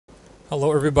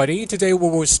Hello everybody, today we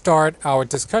will start our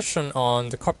discussion on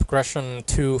the chord progression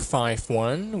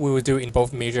 251. We will do in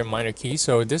both major and minor keys.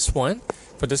 So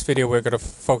for this video, we're going to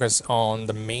focus on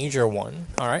the major one.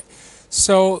 Alright,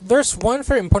 so there's one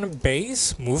very important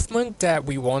bass movement that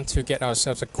we want to get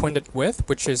ourselves acquainted with,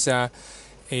 which is a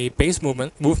bass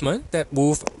movement that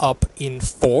move up in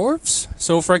fourths.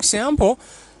 So for example,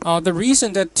 the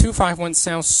reason that 251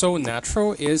 sounds so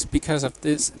natural is because of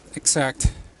this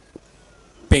exact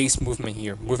bass movement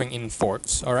here, moving in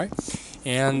fourths. All right,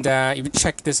 and if you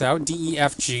check this out, D, E,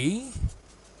 F, G,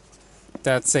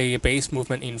 that's a bass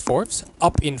movement in fourths,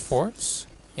 up in fourths,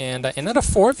 and another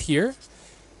fourth here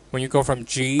when you go from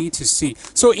G to C.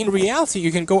 So in reality,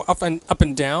 you can go up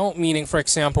and down, meaning, for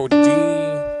example, D, G,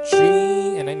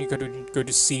 and then you go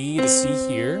to C, the C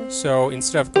here. So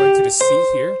instead of going to the C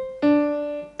here,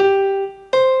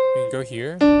 you can go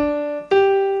here.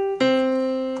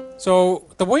 So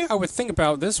the way I would think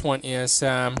about this one is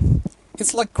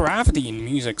it's like gravity in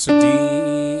music. So D,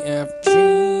 E, F,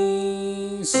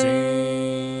 G,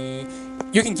 C.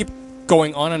 You can keep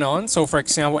going on and on. So for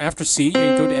example, after C, you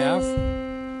can go to F,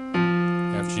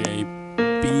 F, G, A,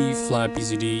 B flat, B,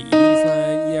 C, D, E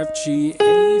flat, E, F, G,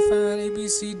 A flat, A, B,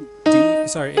 C, D.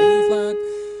 Sorry, A flat,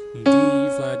 D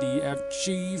flat, D, F,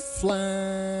 G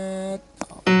flat,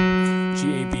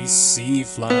 G, A, B, C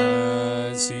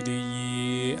flat, C, D, E.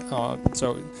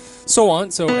 So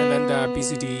on. So and then B,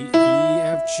 C, D, E,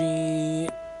 F, G,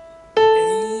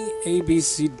 A, B,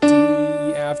 C, D,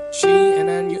 E, F, G, and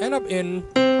then you end up in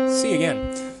C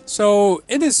again. So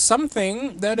it is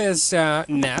something that is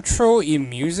natural in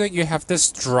music. You have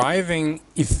this driving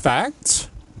effect.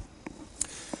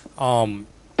 You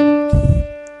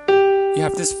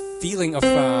have this feeling of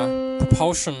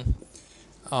propulsion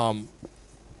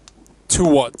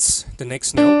towards the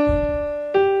next note.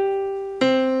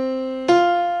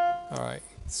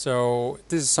 So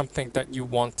this is something that you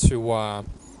want to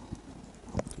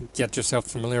get yourself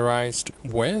familiarized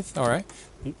with. All right,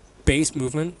 bass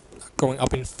movement going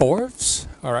up in fourths.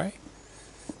 All right,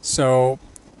 so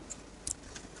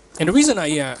and the reason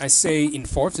I say in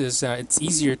fourths is it's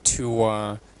easier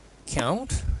to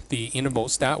count the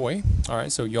intervals that way. All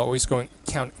right, so you're always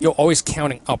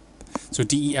counting up. So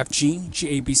D, E, F, G, G,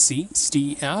 A, B, C, C, D,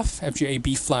 E, F, F, G, A,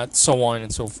 B flat, so on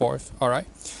and so forth. All right,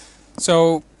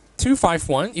 so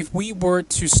 251, if we were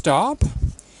to stop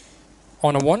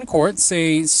on a one chord,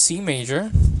 say C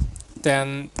major,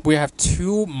 then we have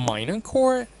two minor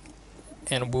chord,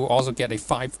 and we'll also get a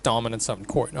 5 dominant 7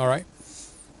 chord. All right.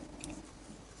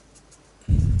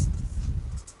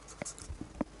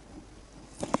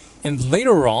 And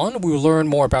later on, we'll learn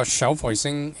more about shell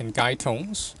voicing and guide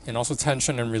tones, and also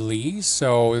tension and release.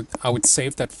 So I would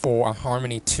save that for a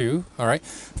harmony too. All right.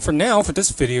 For now, for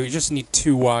this video, you just need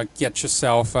to get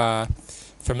yourself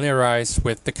familiarized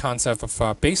with the concept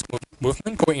of bass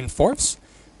movement going in fourths,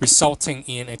 resulting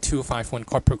in a 251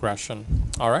 chord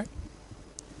progression. All right.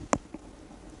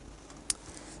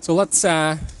 So let's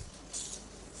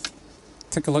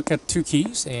take a look at two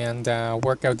keys and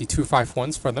work out the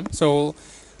 251s for them. So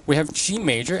we have G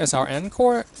major as our end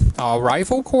chord, our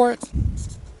rival chord.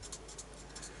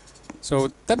 So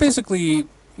that basically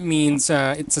means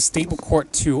it's a stable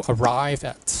chord to arrive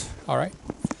at. All right.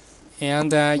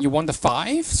 And you want the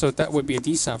 5, so that would be a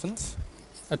D7th.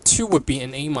 A 2 would be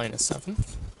an A minor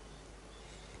 7th.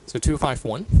 So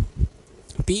 251.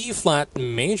 B flat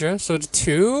major, so the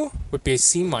 2 would be a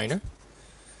C minor.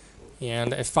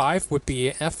 And a 5 would be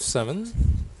a F7.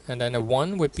 And then a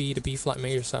 1 would be the B flat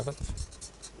major 7th.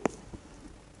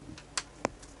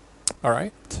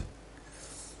 Alright.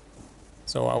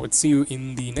 So I would see you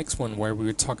in the next one where we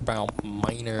would talk about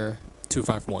minor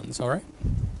 251s, alright?